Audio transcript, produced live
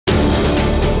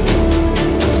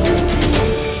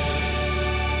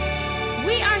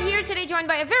joined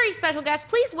by a very special guest.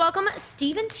 Please welcome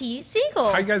Stephen T.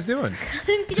 Seagle. How you guys doing?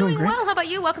 Doing well. How about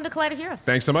you? Welcome to Collider Heroes.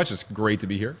 Thanks so much. It's great to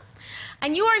be here.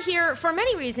 And you are here for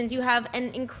many reasons. You have an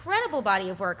incredible body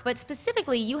of work, but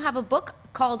specifically you have a book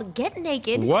called Get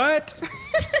Naked. What?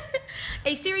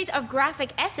 A series of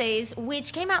graphic essays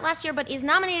which came out last year but is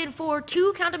nominated for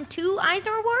two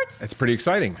Eisner Awards. That's pretty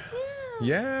exciting.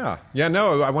 Yeah.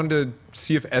 No, I wanted to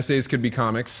see if essays could be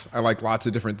comics. I like lots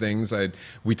of different things.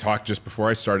 We talked just before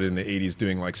I started in the 80s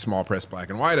doing like small press black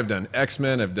and white. I've done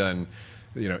X-Men, I've done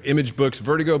image books,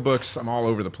 Vertigo books. I'm all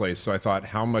over the place. So I thought,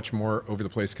 how much more over the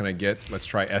place can I get? Let's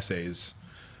try essays.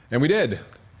 And we did.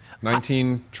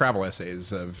 19 travel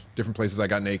essays of different places I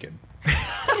got naked.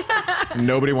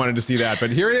 Nobody wanted to see that, but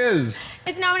here it is.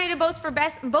 It's nominated both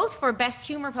for best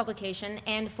humor publication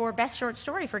and for best short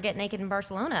story for Get Naked in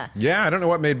Barcelona. Yeah, I don't know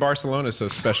what made Barcelona so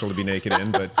special to be naked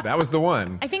in, but that was the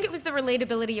one. I think it was the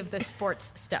relatability of the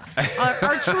sports stuff.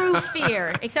 Our true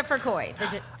fear, except for Coy.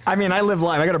 I mean, I live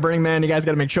live. I got a Burning Man. You guys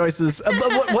got to make choices.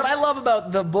 But what I love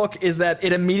about the book is that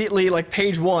it immediately, like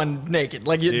page one, naked.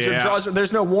 Like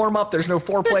there's no warm up, there's no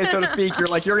foreplay, so to speak.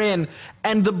 You're in,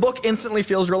 and the book instantly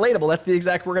feels relatable. That's the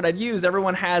exact word I'd use.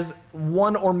 Everyone has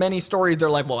one or many stories. They're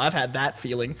like, well, I've had that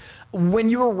feeling. When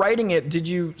you were writing it, did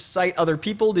you cite other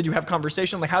people? Did you have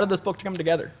conversation? Like, how did this book come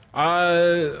together?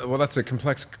 Well, that's a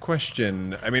complex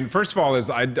question. I mean, first of all,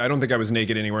 I don't think I was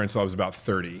naked anywhere until I was about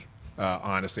 30.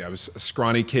 Honestly, I was a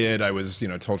scrawny kid. I was,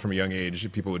 told from a young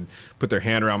age, people would put their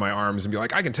hand around my arms and be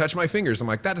like, I can touch my fingers. I'm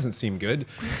like, that doesn't seem good.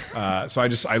 So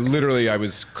I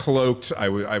was cloaked.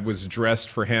 I was dressed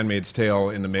for Handmaid's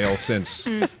Tale in the male sense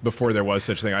before there was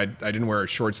such a thing. I didn't wear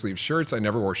short sleeve shirts. I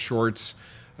never wore shorts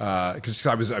because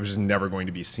I was just never going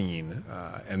to be seen.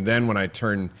 And then when I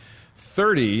turned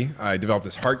 30, I developed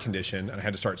this heart condition and I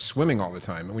had to start swimming all the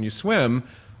time. And when you swim,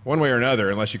 one way or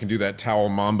another, unless you can do that towel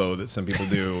mambo that some people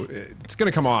do, it's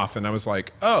going to come off. And I was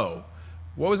like, oh,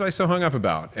 what was I so hung up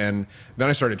about? And then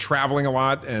I started traveling a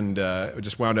lot and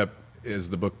just wound up,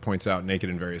 as the book points out, naked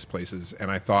in various places.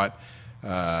 And I thought,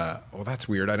 well, that's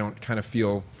weird. I don't kind of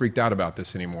feel freaked out about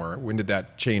this anymore. When did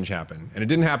that change happen? And it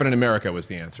didn't happen in America was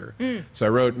the answer. So I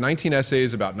wrote 19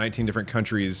 essays about 19 different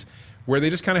countries where they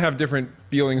just kind of have different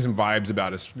feelings and vibes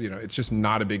about us. It's just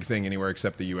not a big thing anywhere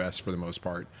except the US for the most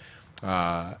part.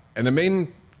 And the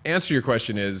main answer to your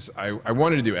question is I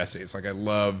wanted to do essays. Like I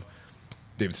love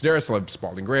David Sedaris, I love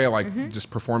Spaulding Gray, I like just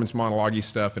performance monologue-y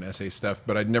stuff and essay stuff,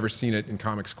 but I'd never seen it in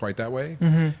comics quite that way.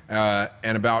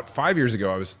 And about 5 years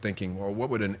ago, I was thinking, well,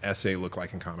 what would an essay look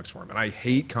like in comics form? And I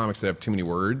hate comics that have too many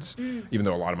words, even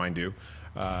though a lot of mine do.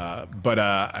 And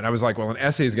I was like, well, an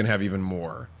essay is gonna have even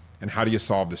more. And how do you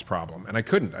solve this problem? And I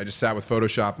couldn't. I just sat with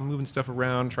Photoshop, moving stuff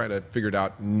around, trying to figure it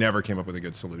out, never came up with a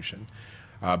good solution.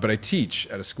 But I teach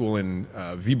at a school in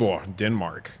Viborg,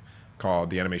 Denmark,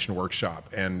 called the Animation Workshop.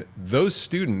 And those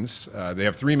students, they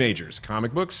have 3 majors: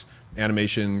 comic books,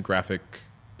 animation,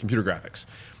 computer graphics.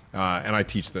 And I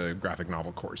teach the graphic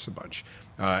novel course a bunch.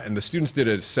 And the students did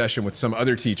a session with some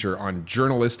other teacher on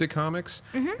journalistic comics,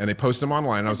 and they posted them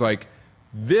online. And I was like,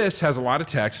 this has a lot of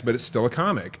text, but it's still a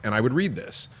comic, and I would read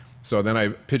this. So then I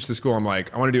pitched the school, I'm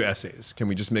like, I want to do essays. Can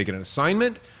we just make it an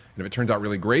assignment? And if it turns out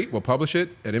really great, we'll publish it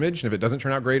at Image. And if it doesn't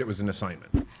turn out great, it was an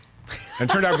assignment. And it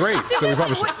turned out great. So we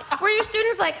published it. Were your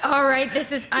students like, all right,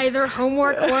 this is either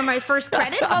homework or my first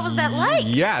credit? What was that like?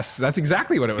 Yes, that's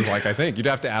exactly what it was like, I think. You'd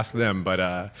have to ask them.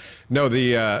 But no,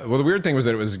 the weird thing was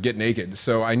that it was Get Naked.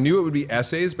 So I knew it would be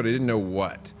essays, but I didn't know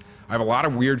what. I have a lot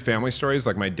of weird family stories.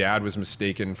 Like my dad was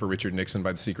mistaken for Richard Nixon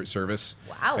by the Secret Service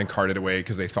and carted away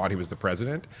because they thought he was the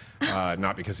president,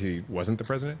 not because he wasn't the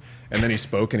president. And then he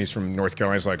spoke, and he's from North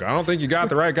Carolina. He's like, I don't think you got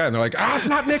the right guy. And they're like, it's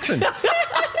not Nixon. So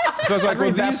I was like,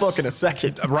 read that book in a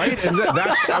second. Right? And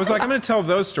I was like, I'm going to tell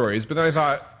those stories. But then I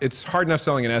thought, it's hard enough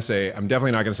selling an essay. I'm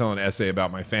definitely not going to sell an essay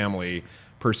about my family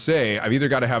per se. I've either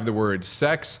got to have the word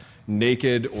sex,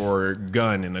 naked, or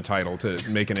gun in the title to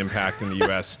make an impact in the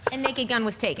US. And Naked Gun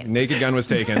was taken. Naked Gun was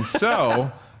taken.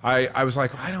 So I was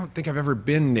like, I don't think I've ever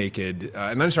been naked.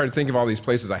 And then I started thinking of all these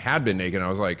places I had been naked, and I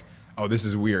was like, oh, this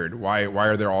is weird. Why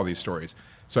are there all these stories?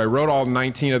 So I wrote all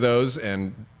 19 of those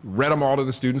and read them all to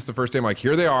the students the first day. I'm like,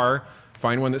 here they are.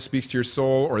 Find one that speaks to your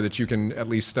soul or that you can at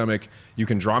least stomach. You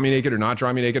can draw me naked or not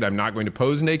draw me naked. I'm not going to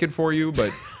pose naked for you,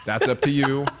 but that's up to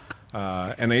you.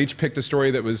 And they each picked a story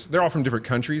that was, they're all from different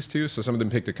countries too, so some of them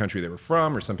picked a country they were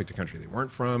from, or some picked a country they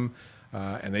weren't from.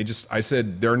 And I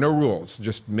said, there are no rules,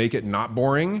 just make it not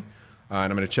boring,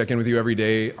 and I'm gonna check in with you every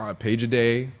day, a page a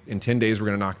day. In 10 days, we're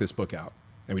gonna knock this book out.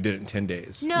 And we did it in 10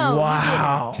 days. No,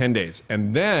 wow. 10 days.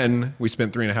 And then we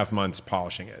spent 3.5 months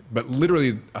polishing it. But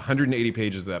literally 180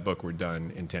 pages of that book were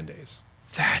done in 10 days.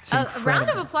 That's A incredible. round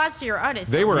of applause to your artists.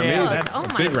 They were Yeah, amazing. that's Oh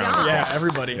my Big round. gosh. Yeah,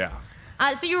 everybody. Yeah.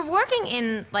 So you're working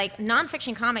in, like,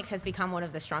 nonfiction comics has become one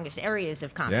of the strongest areas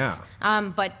of comics.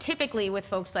 Yeah. But typically with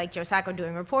folks like Joe Sacco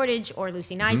doing reportage or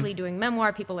Lucy Knisley doing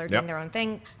memoir, people are doing Yep. their own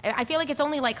thing. I feel like it's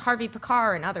only like Harvey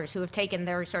Pekar and others who have taken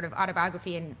their sort of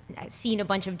autobiography and seen a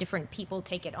bunch of different people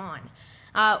take it on.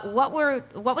 What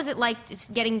was it like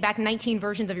getting back 19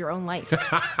 versions of your own life?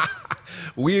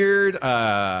 Weird.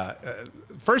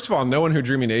 First of all, no one who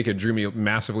drew me naked drew me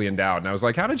massively endowed. And I was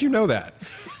like, how did you know that?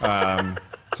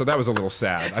 So that was a little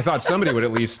sad. I thought somebody would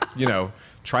at least,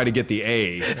 try to get the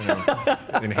A,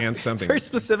 enhance something. Very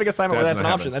specific assignment where that's an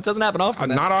option. That doesn't happen often.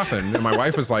 Not often. And my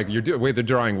wife was like, wait, they're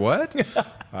drawing what?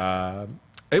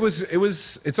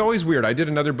 It's always weird. I did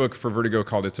another book for Vertigo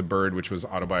called It's a Bird, which was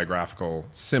autobiographical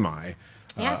semi.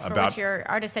 Yes, for which your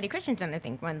artist Eddie Christensen, I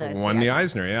think, won the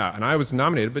Eisner, yeah. And I was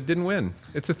nominated, but didn't win.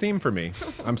 It's a theme for me.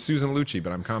 I'm Susan Lucci,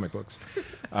 but I'm comic books.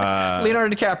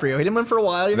 Leonardo DiCaprio. He didn't win for a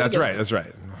while. That's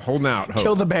right. Holding out hope.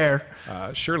 Kill the bear.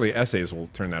 Surely essays will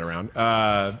turn that around.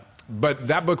 But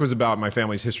that book was about my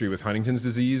family's history with Huntington's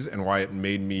disease and why it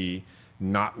made me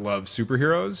not love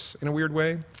superheroes in a weird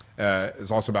way.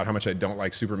 It's also about how much I don't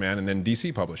like Superman, and then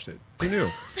DC published it. Who knew?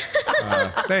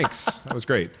 Thanks. That was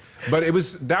great. But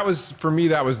for me,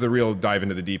 that was the real dive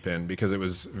into the deep end, because it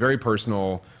was very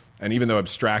personal. And even though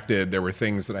abstracted, there were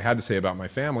things that I had to say about my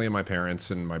family and my parents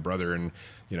and my brother and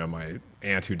my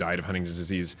aunt who died of Huntington's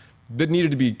disease that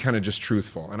needed to be kind of just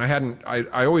truthful. And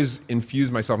I always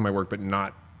infused myself in my work, but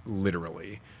not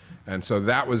literally. And so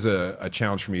that was a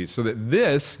challenge for me. So that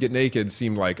this, Get Naked,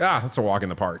 seemed like, that's a walk in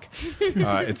the park.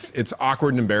 It's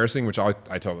awkward and embarrassing, which I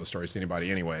tell those stories to anybody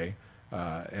anyway.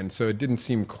 And so it didn't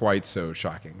seem quite so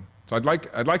shocking. So I'd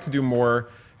like to do more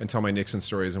and tell my Nixon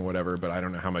stories and whatever, but I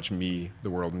don't know how much me the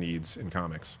world needs in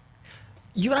comics.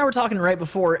 You and I were talking right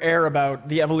before air about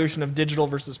the evolution of digital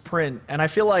versus print, and I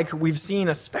feel like we've seen,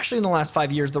 especially in the last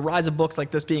 5 years, the rise of books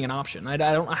like this being an option. I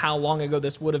don't know how long ago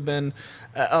this would have been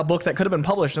a book that could have been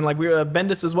published, and like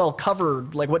Bendis as well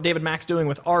covered like what David Mack's doing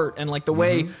with art and like the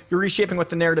way you're reshaping what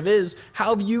the narrative is.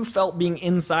 How have you felt being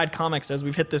inside comics as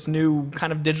we've hit this new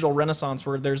kind of digital renaissance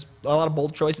where there's a lot of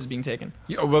bold choices being taken?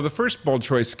 Yeah, well, the first bold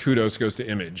choice, kudos, goes to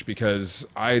Image, because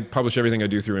I publish everything I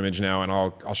do through Image now, and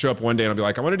I'll show up one day and I'll be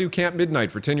like, I want to do Camp Midnight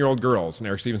for 10-year-old girls. And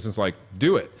Eric Stevenson's like,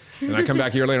 do it. And I come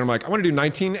back a year later and I'm like, I want to do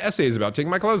 19 essays about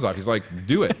taking my clothes off. He's like,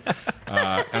 do it.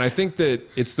 And I think that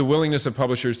it's the willingness of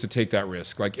publishers to take that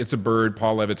risk. Like, It's a Bird,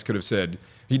 Paul Levitz could have said,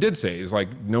 he did say, he's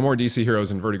like, no more DC heroes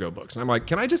in Vertigo books. And I'm like,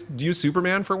 can I just use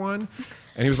Superman for one?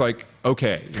 And he was like,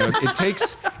 okay.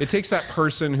 It takes that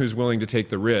person who's willing to take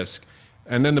the risk.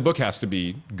 And then the book has to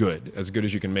be good as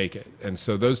you can make it. And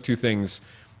so those two things,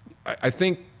 I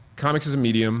think comics is a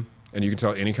medium, and you can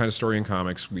tell any kind of story in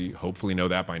comics. We hopefully know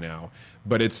that by now.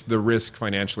 But it's the risk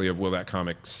financially of, will that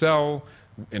comic sell?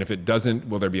 And if it doesn't,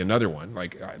 will there be another one?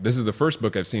 Like, this is the first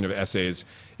book I've seen of essays.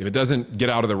 If it doesn't get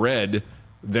out of the red,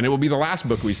 then it will be the last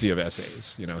book we see of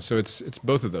essays. So it's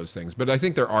both of those things. But I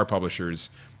think there are publishers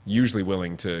usually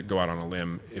willing to go out on a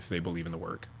limb if they believe in the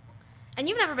work. And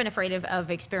you've never been afraid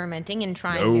of experimenting and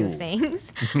trying new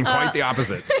things. Quite the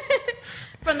opposite.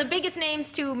 From the biggest names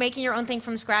to making your own thing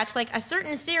from scratch, like a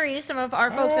certain series, some of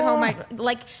our folks at home might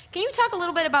like. Can you talk a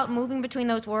little bit about moving between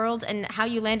those worlds and how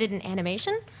you landed in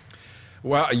animation?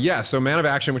 Well, yeah. So Man of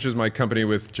Action, which is my company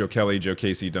with Joe Kelly, Joe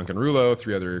Casey, Duncan Rouleau,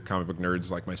 3 other comic book nerds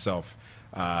like myself,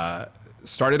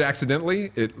 started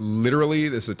accidentally. It literally,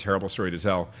 this is a terrible story to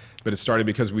tell, but it started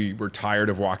because we were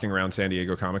tired of walking around San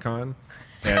Diego Comic-Con.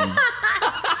 And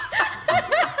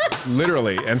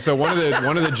literally. And so one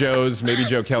of the Joes, maybe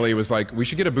Joe Kelly, was like, we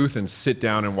should get a booth and sit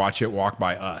down and watch it walk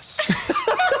by us.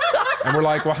 And we're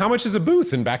like, well, how much is a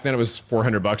booth? And back then it was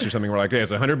 $400 or something. We're like, hey,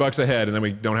 it's $100 a head, and then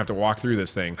we don't have to walk through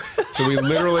this thing. So we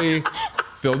literally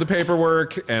filled the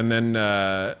paperwork, and then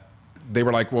they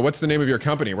were like, well, what's the name of your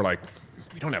company? We're like,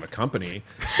 we don't have a company.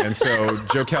 And so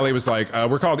Joe Kelly was like,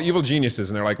 we're called Evil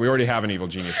Geniuses. And they're like, we already have an Evil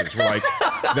Geniuses. We're like,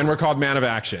 then we're called Man of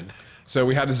Action. So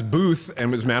we had this booth,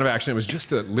 and it was Man of Action. It was just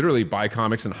to literally buy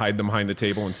comics and hide them behind the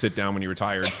table and sit down when you were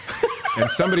tired. And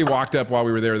somebody walked up while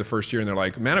we were there the first year, and they're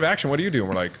like, Man of Action, what do you do? And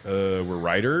we're like, we're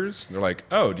writers. And they're like,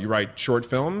 oh, do you write short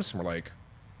films? And we're like,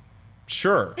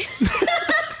 sure.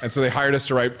 And so they hired us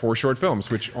to write 4 short films,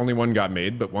 which only one got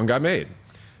made, but one got made.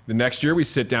 The next year, we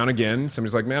sit down again.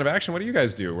 Somebody's like, Man of Action, what do you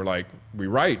guys do? We're like, we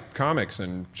write comics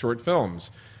and short films.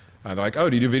 They're like, oh,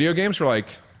 do you do video games? We're like,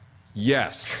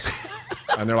 yes.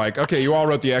 And they're like, okay, you all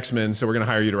wrote the X-Men, so we're going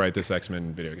to hire you to write this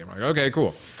X-Men video game. We're like, okay,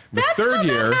 cool. The third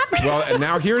year, well, and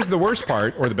now here's the worst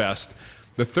part, or the best.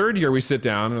 The third year we sit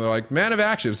down, and they're like, Man of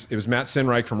Action. It was Matt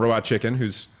Sinreich from Robot Chicken,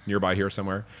 who's nearby here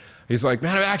somewhere. He's like,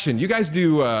 Man of Action, you guys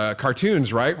do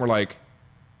cartoons, right? We're like,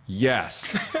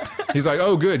 yes. He's like,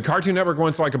 oh, good. Cartoon Network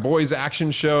wants like a boys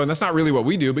action show, and that's not really what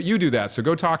we do, but you do that, so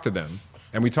go talk to them.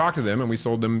 And we talked to them, and we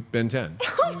sold them Ben 10.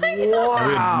 Oh my God. Wow. And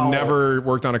we had never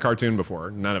worked on a cartoon before,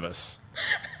 none of us.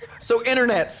 So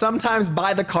internet, sometimes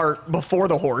buy the cart before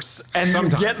the horse, and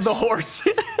Sometimes. get the horse.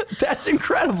 That's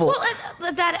incredible.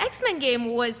 Well, that X-Men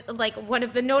game was like one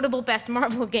of the notable best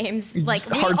Marvel games. Like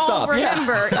we Hard all stop, yeah.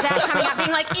 remember that coming out,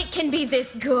 being like, it can be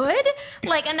this good.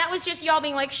 Like, and that was just y'all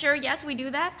being like, sure, yes, we do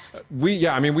that.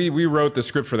 I mean, we wrote the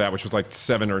script for that, which was like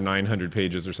 700 or 900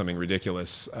 pages or something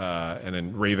ridiculous. And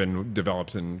then Raven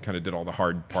developed and kind of did all the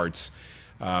hard parts.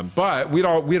 But we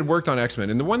had worked on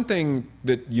X-Men, and the one thing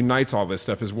that unites all this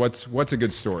stuff is what's a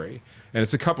good story, and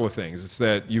it's a couple of things. It's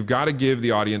that you've got to give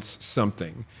the audience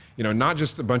something, not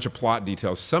just a bunch of plot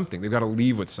details, something. They've got to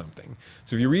leave with something.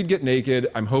 So if you read Get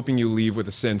Naked, I'm hoping you leave with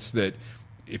a sense that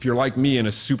if you're like me and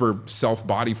a super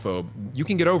self-body phobe, you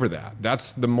can get over that.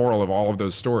 That's the moral of all of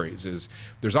those stories. Is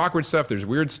there's awkward stuff, there's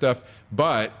weird stuff,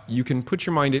 but you can put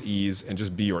your mind at ease and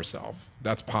just be yourself.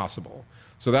 That's possible.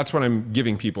 So that's what I'm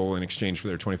giving people in exchange for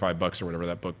their $25 or whatever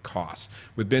that book costs.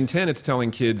 With Ben 10, it's telling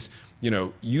kids,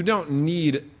 you don't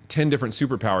need 10 different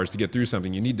superpowers to get through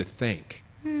something. You need to think.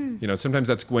 Sometimes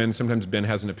that's Gwen, sometimes Ben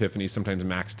has an epiphany, sometimes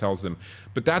Max tells them.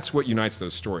 But that's what unites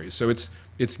those stories. So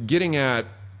it's getting at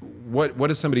what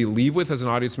does somebody leave with as an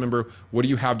audience member? What do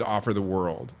you have to offer the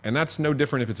world? And that's no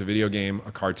different if it's a video game,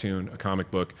 a cartoon, a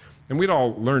comic book. And we'd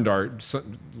all learned our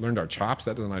chops.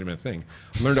 That doesn't even a thing.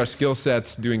 Learned our skill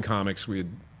sets doing comics. We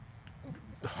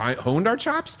had honed our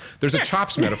chops. There's a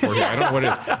chops metaphor here. I don't know what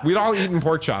it is. We'd all eaten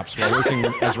pork chops while working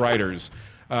as writers.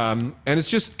 And it's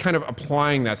just kind of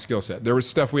applying that skill set. There was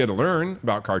stuff we had to learn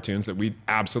about cartoons that we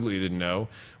absolutely didn't know.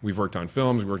 We've worked on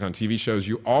films, we've worked on TV shows.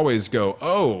 You always go,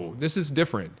 oh, this is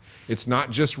different. It's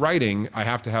not just writing. I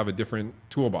have to have a different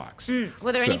toolbox.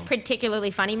 Were there any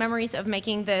particularly funny memories of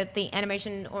making the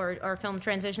animation or film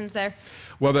transitions there?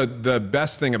 Well, the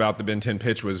best thing about the Ben 10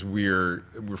 pitch was we're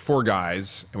 4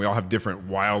 guys, and we all have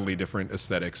wildly different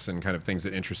aesthetics and kind of things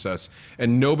that interest us,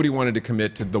 and nobody wanted to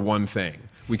commit to the one thing.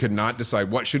 We could not decide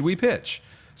what should we pitch.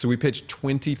 So we pitched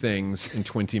 20 things in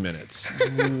 20 minutes. Wow.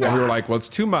 And we were like, well, it's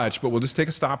too much, but we'll just take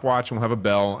a stopwatch and we'll have a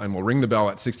bell and we'll ring the bell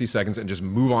at 60 seconds and just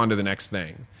move on to the next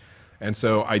thing. And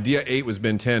so idea 8 was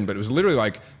Ben 10, but it was literally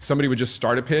like somebody would just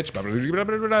start a pitch, blah, blah, blah,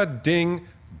 blah, blah, blah, ding,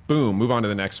 boom, move on to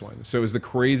the next one. So it was the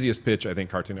craziest pitch I think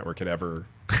Cartoon Network had ever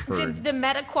heard. Did the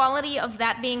meta quality of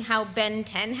that being how Ben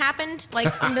 10 happened,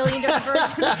 like a million different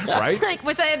versions? Right? Like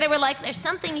they were like, there's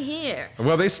something here.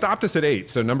 Well, they stopped us at 8.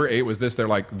 So number 8 was this. They're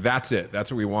like, that's it.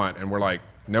 That's what we want. And we're like,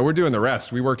 no, we're doing the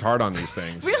rest. We worked hard on these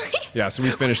things. Really? Yeah, so we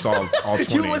finished all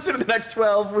 20. You listen to the next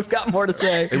 12. We've got more to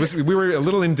say. We were a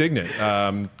little indignant.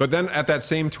 But then at that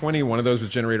same 20, one of those was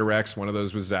Generator Rex, one of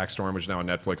those was Zack Storm, which is now on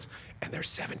Netflix. And there's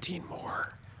 17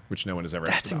 more, which no one has ever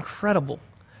asked That's about. incredible.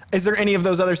 Is there any of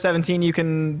those other 17 you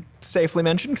can safely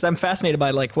mention? Because I'm fascinated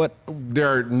by like what.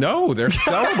 They're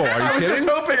sellable. Are you kidding?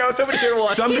 I was hoping to hear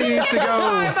one. Somebody needs to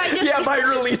go. By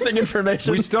releasing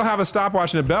information. We still have a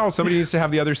stopwatch and a bell. Somebody needs to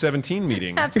have the other 17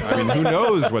 meeting. Absolutely. I mean, who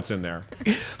knows what's in there?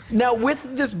 Now, with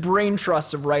this brain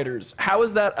trust of writers, how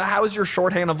has your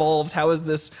shorthand evolved? How is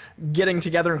this getting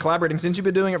together and collaborating? Since you've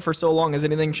been doing it for so long, has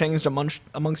anything changed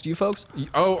amongst you folks?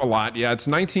 Oh, a lot. Yeah, it's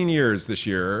 19 years this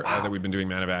year that we've been doing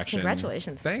Man of Action.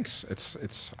 Congratulations. Thanks.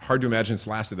 It's hard to imagine it's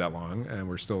lasted that long, and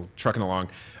we're still trucking along.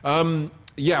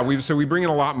 We bring in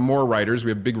a lot more writers.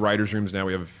 We have big writers' rooms now.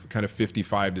 We have kind of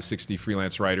 55 to 60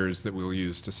 freelance writers that we'll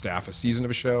use to staff a season of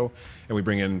a show, and we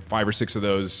bring in 5 or 6 of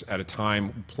those at a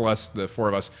time, plus the 4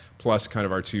 of us, plus kind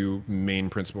of our 2 main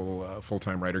principal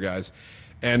full-time writer guys.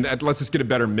 And that lets us get a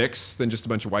better mix than just a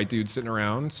bunch of white dudes sitting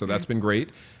around, so that's been great.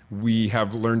 We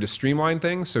have learned to streamline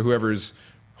things, so whoever's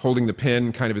holding the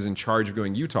pen kind of is in charge of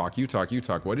going, you talk,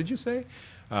 what did you say?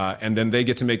 And then they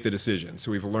get to make the decision. So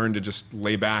we've learned to just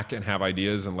lay back and have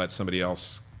ideas and let somebody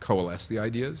else coalesce the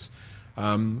ideas.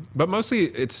 But mostly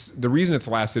the reason it's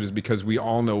lasted is because we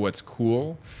all know what's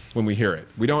cool when we hear it.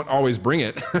 We don't always bring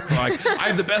it, like, I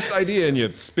have the best idea, and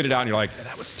you spit it out and you're like,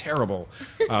 that was terrible.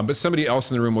 But somebody else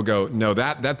in the room will go, no,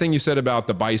 that thing you said about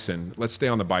the bison, let's stay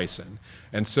on the bison.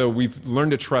 And so we've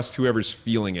learned to trust whoever's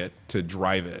feeling it to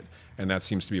drive it. And that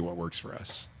seems to be what works for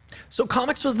us. So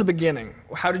comics was the beginning.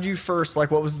 How did you first,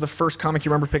 what was the first comic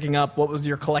you remember picking up? What was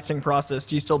your collecting process?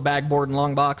 Do you still bag, board, and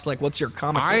long box? What's your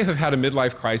comic? I have had a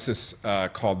midlife crisis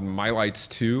called My Lights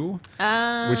 2,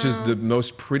 which is the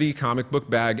most pretty comic book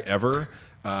bag ever.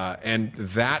 And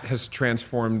that has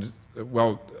transformed,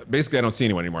 well, basically I don't see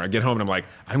anyone anymore. I get home and I'm like,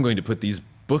 I'm going to put these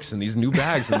books in these new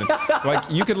bags. And then, like,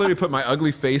 you could literally put my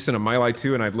ugly face in a My Lai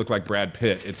 2 and I'd look like Brad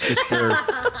Pitt. It's just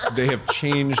they have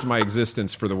changed my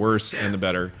existence for the worse and the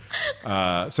better.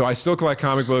 So I still collect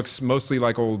comic books, mostly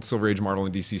like old Silver Age Marvel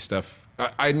and DC stuff.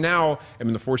 I now am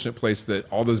in the fortunate place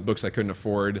that all those books I couldn't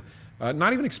afford,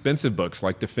 not even expensive books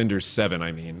like Defenders 7,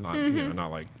 I mean, not, you know,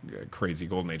 not like crazy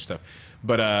Golden Age stuff,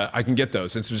 but I can get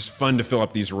those. It's just fun to fill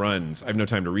up these runs. I have no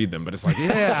time to read them, but it's like,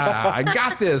 yeah, I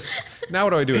got this. Now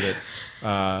what do I do with it? So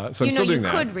I'm still doing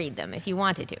that. You could read them if you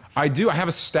wanted to. I do. I have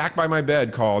a stack by my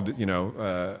bed called, you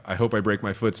know, I hope I break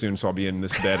my foot soon, so I'll be in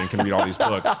this bed and can read all these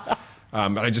books.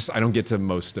 But I don't get to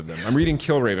most of them. I'm reading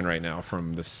Killraven right now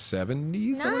from the 70s,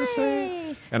 Nice. I want to say.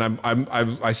 And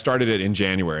I started it in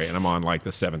January, and I'm on like the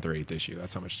 7th or 8th issue.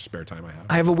 That's how much spare time I have.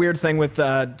 I have a weird thing with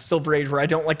Silver Age where I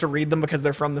don't like to read them because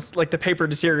they're from this, like the paper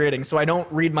deteriorating. So I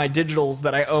don't read my digitals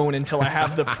that I own until I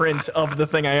have the print of the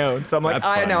thing I own. So I'm like,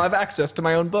 I now have access to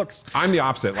my own books. I'm the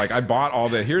opposite. Like I bought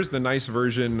here's the nice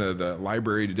version, the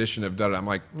library edition of da-da. I'm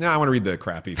like, nah, I want to read the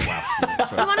crappy flap.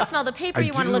 So. You want to smell the paper,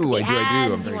 you want to look at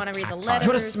the ads, you want to read the letters. You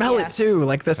want to smell it too.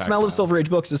 Like the smell of Silver Age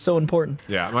books is so important.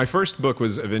 Yeah, my first book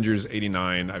was Avengers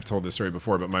 '89. I've told this story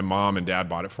before, but my mom and dad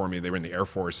bought it for me. They were in the Air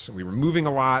Force. We were moving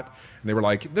a lot, and they were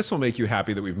like, this will make you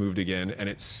happy that we've moved again, and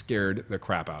it scared the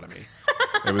crap out of me.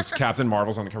 It was Captain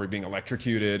Marvel's on the cover being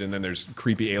electrocuted, and then there's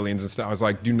creepy aliens and stuff. I was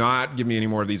like, do not give me any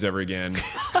more of these ever again.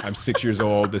 I'm 6 years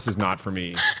old. This is not for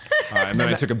me. And then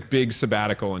I took a big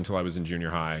sabbatical until I was in junior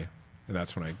high, and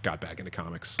that's when I got back into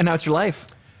comics. And now it's your life.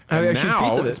 And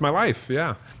now it's my life,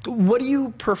 yeah. What do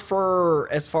you prefer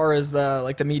as far as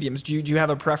the mediums? Do you have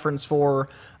a preference for?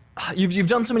 You've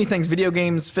done so many things: video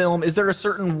games, film. Is there a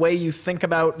certain way you think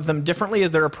about them differently?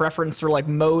 Is there a preference for like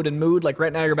mode and mood? Like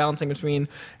right now, you're balancing between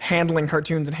handling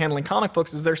cartoons and handling comic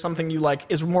books. Is there something you like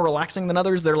is more relaxing than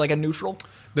others? They're like a neutral.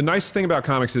 The nice thing about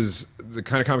comics is the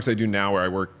kind of comics I do now, where I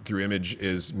work through Image,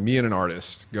 is me and an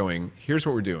artist going, "Here's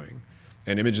what we're doing."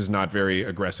 And Image is not very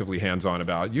aggressively hands-on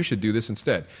about, you should do this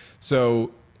instead. So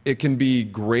it can be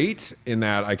great in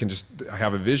that I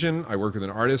have a vision, I work with an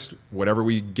artist, whatever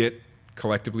we get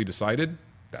collectively decided,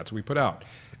 that's what we put out.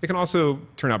 It can also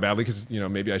turn out badly because, you know,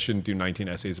 maybe I shouldn't do 19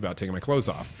 essays about taking my clothes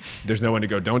off. There's no one to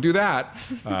go, don't do that.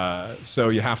 So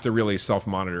you have to really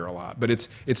self-monitor a lot. But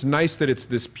it's nice that it's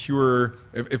this pure,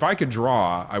 if I could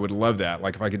draw, I would love that.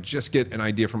 Like if I could just get an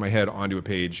idea from my head onto a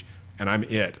page, and I'm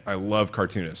it. I love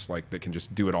cartoonists like that can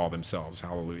just do it all themselves.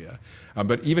 Hallelujah.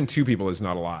 But even 2 people is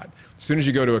not a lot. As soon as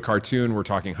you go to a cartoon, we're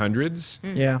talking hundreds,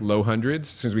 low hundreds.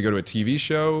 As soon as we go to a TV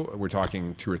show, we're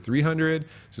talking 200 or 300.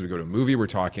 As soon as we go to a movie, we're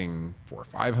talking 400 or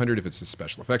 500 if it's a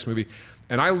special effects movie.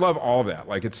 And I love all of that.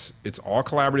 Like it's all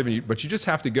collaborative, but you just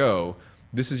have to go,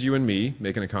 this is you and me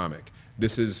making a comic.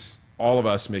 This is all of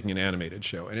us making an animated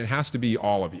show. And it has to be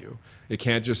all of you. It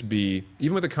can't just be,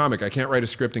 even with a comic, I can't write a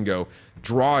script and go,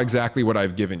 draw exactly what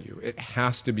I've given you. It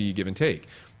has to be give and take.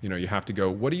 You know, you have to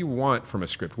go, what do you want from a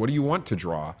script? What do you want to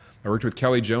draw? I worked with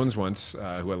Kelly Jones once, who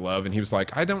I love, and he was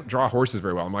like, I don't draw horses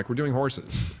very well. I'm like, we're doing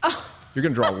horses. Oh. You're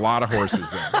going to draw a lot of horses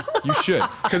then. You should,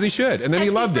 because he should. And then he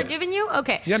loved it. Forgiven you?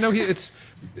 Okay. Yeah, no,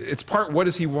 it's part what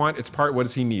does he want, it's part what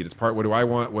does he need, it's part what do I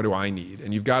want, what do I need.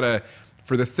 And you've got to,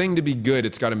 for the thing to be good,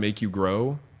 it's got to make you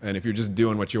grow. And if you're just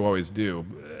doing what you always do,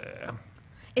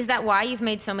 is that why you've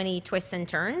made so many twists and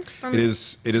turns? It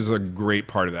is a great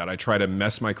part of that. I try to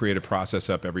mess my creative process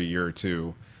up every year or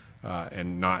two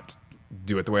and not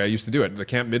do it the way I used to do it. The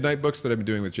Camp Midnight books that I've been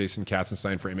doing with Jason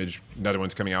Katzenstein for Image, another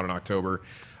one's coming out in October.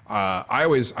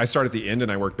 I start at the end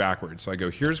and I work backwards. So I go,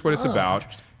 here's what it's about.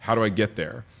 How do I get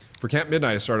there? For Camp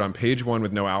Midnight, I started on page 1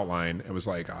 with no outline. It was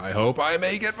like, I hope I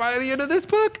make it by the end of this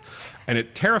book. And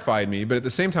it terrified me, but at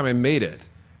the same time, I made it.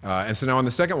 And so now on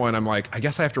the second one, I'm like, I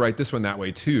guess I have to write this one that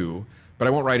way too, but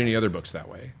I won't write any other books that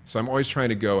way. So I'm always trying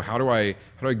to go, how do I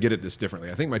get at this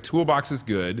differently? I think my toolbox is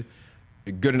good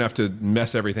enough to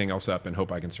mess everything else up and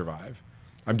hope I can survive.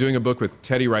 I'm doing a book with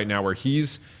Teddy right now where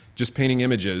he's just painting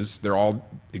images. They're all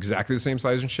exactly the same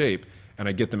size and shape, and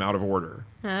I get them out of order.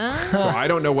 So I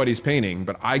don't know what he's painting,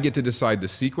 but I get to decide the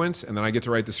sequence, and then I get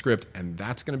to write the script, and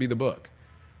that's going to be the book.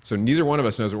 So neither one of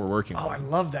us knows what we're working on. Oh, I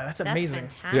love that. That's amazing.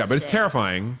 Fantastic. Yeah, but it's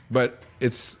terrifying. But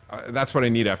that's what I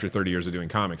need after 30 years of doing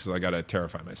comics, is I got to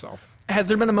terrify myself. Has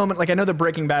there been a moment, like I know the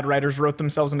Breaking Bad writers wrote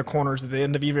themselves into corners at the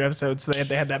end of every episode, so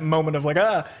they had that moment of like,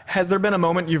 has there been a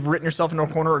moment you've written yourself into a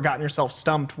corner or gotten yourself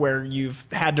stumped where you've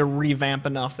had to revamp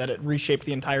enough that it reshaped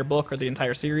the entire book or the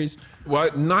entire series? Well,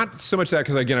 not so much that,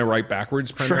 because again, I write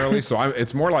backwards primarily. Sure. So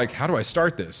it's more like, how do I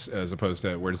start this, as opposed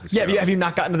to where does this go? Have you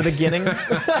not gotten to the beginning?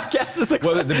 I guess is the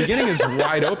Well, the beginning is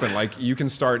wide open. Like you can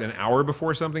start an hour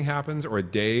before something happens, or a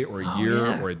day, or a year,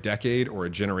 year or a decade or a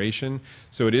generation.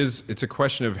 So it's a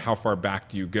question of how far back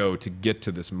do you go to get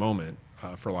to this moment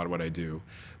for a lot of what I do.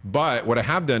 But what I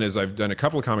have done is I've done a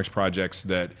couple of comics projects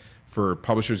that for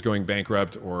publishers going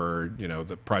bankrupt or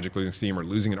the project losing steam or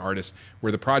losing an artist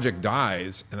where the project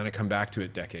dies and then I come back to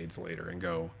it decades later and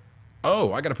go,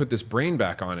 oh, I got to put this brain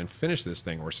back on and finish this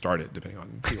thing or start it depending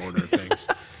on the order of things.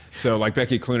 So like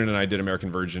Becky Cloonan and I did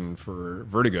American Virgin for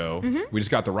Vertigo. We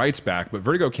just got the rights back, but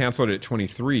Vertigo canceled it at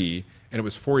 23 and it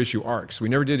was 4-issue arcs. We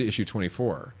never did issue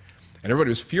 24. And everybody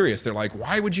was furious. They're like,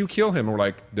 why would you kill him? And we're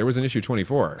like, there was an issue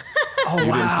 24. Oh, you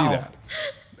wow. didn't see that.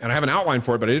 And I have an outline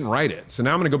for it, but I didn't write it. So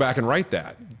now I'm going to go back and write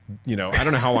that. I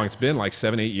don't know how long it's been, like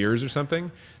 7-8 years or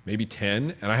something, maybe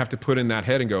 10. And I have to put in that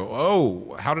head and go,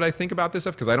 oh, how did I think about this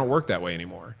stuff? Because I don't work that way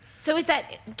anymore. So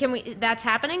that's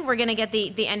happening? We're going to get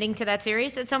the ending to that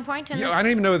series at some point? I don't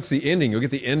even know it's the ending. You'll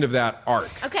get the end of that arc.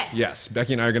 Okay. Yes.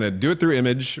 Becky and I are going to do it through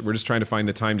Image. We're just trying to find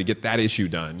the time to get that issue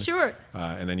done. Sure.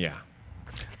 And then, yeah.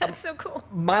 That's so cool.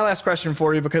 My last question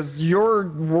for you, because your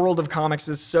world of comics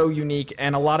is so unique,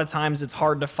 and a lot of times it's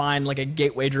hard to find like a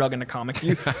gateway drug into comics.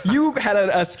 You had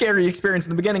a scary experience in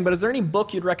the beginning, but is there any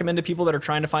book you'd recommend to people that are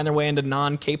trying to find their way into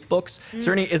non-cape books? Is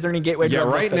there any gateway drug?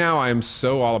 Yeah, right now I'm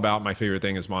so all about my favorite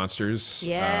thing is Monsters,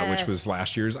 Yes. which was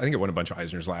last year's. I think it won a bunch of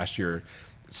Eisners last year.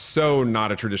 So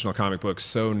not a traditional comic book.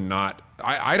 So not.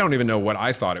 I don't even know what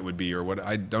I thought it would be, or what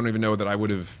I don't even know that I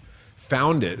would have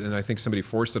found it. And I think somebody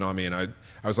forced it on me, and I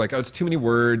was like, oh, it's too many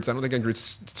words. I don't think I can read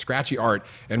scratchy art.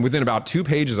 And within about 2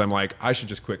 pages, I'm like, I should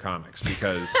just quit comics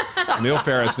because Emile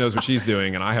Ferris knows what she's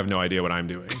doing, and I have no idea what I'm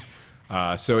doing.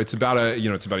 So it's about a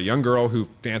young girl who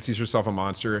fancies herself a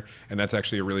monster, and that's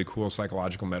actually a really cool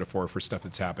psychological metaphor for stuff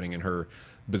that's happening in her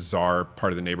bizarre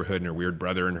part of the neighborhood, and her weird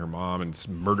brother and her mom, and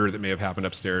some murder that may have happened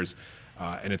upstairs.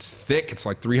 And it's thick. It's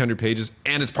like 300 pages,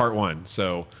 and it's part 1.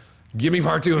 So give me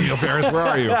part 2, Emile Ferris. Where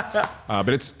are you? But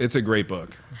it's a great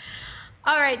book.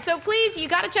 All right, so please, you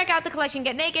got to check out the collection,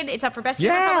 Get Naked. It's up for Best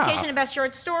Humor Publication and Best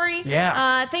Short Story.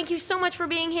 Yeah. Thank you so much for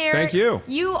being here. Thank you.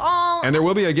 You all... And there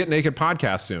will be a Get Naked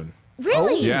podcast soon.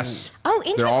 Really? Yes. Oh,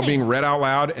 interesting. They're all being read out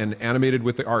loud and animated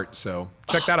with the art. So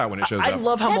check that out when it shows I up.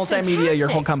 love how That's multimedia your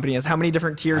whole fantastic. company is. How many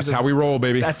different tiers? That's how we roll,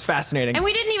 baby. That's fascinating. And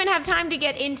we didn't even have time to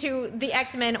get into the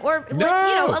X-Men or,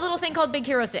 No. a little thing called Big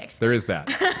Hero 6. There is that.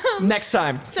 Next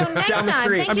time. So next Down the time,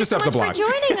 street. thank I'm you just so up much the for block.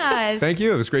 joining us. Thank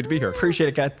you. It was great to be here. Appreciate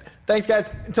it, guys. Thanks,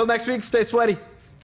 guys. Until next week, stay sweaty.